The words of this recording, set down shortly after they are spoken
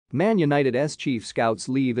Man United's chief scouts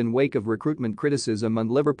leave in wake of recruitment criticism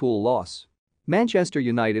and Liverpool loss. Manchester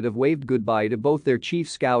United have waved goodbye to both their chief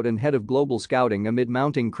scout and head of global scouting amid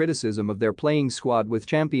mounting criticism of their playing squad with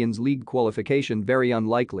Champions League qualification very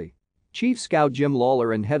unlikely. Chief scout Jim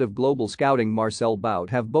Lawler and head of global scouting Marcel Bout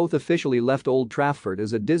have both officially left Old Trafford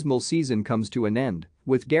as a dismal season comes to an end,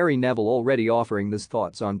 with Gary Neville already offering his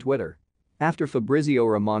thoughts on Twitter. After Fabrizio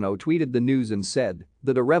Romano tweeted the news and said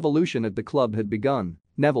that a revolution at the club had begun,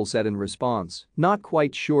 Neville said in response, "Not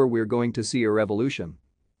quite sure we're going to see a revolution.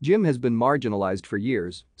 Jim has been marginalized for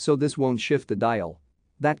years, so this won't shift the dial."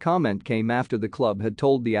 That comment came after the club had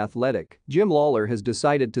told The Athletic Jim Lawler has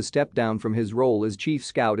decided to step down from his role as chief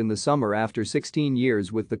scout in the summer after 16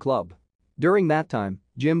 years with the club. During that time,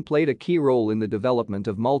 Jim played a key role in the development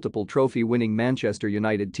of multiple trophy-winning Manchester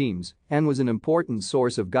United teams and was an important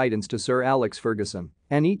source of guidance to Sir Alex Ferguson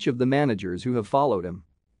and each of the managers who have followed him.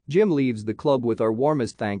 Jim leaves the club with our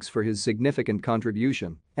warmest thanks for his significant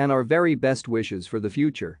contribution and our very best wishes for the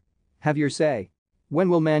future. Have your say. When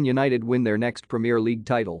will Man United win their next Premier League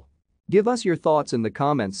title? Give us your thoughts in the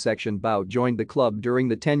comments section. Bout joined the club during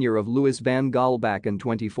the tenure of Louis van Gaal back in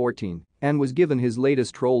 2014 and was given his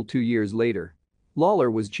latest role 2 years later.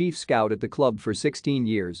 Lawler was chief scout at the club for 16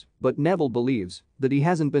 years, but Neville believes that he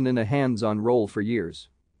hasn't been in a hands-on role for years.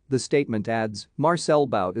 The statement adds, Marcel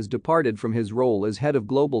Bout has departed from his role as head of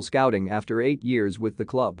global scouting after 8 years with the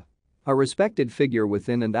club. A respected figure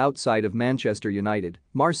within and outside of Manchester United,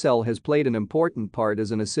 Marcel has played an important part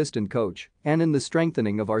as an assistant coach and in the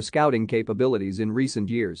strengthening of our scouting capabilities in recent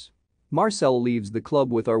years. Marcel leaves the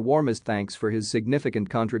club with our warmest thanks for his significant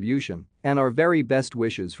contribution and our very best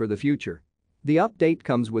wishes for the future. The update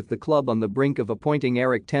comes with the club on the brink of appointing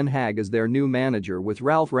Erik ten Hag as their new manager, with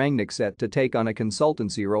Ralf Rangnick set to take on a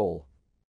consultancy role.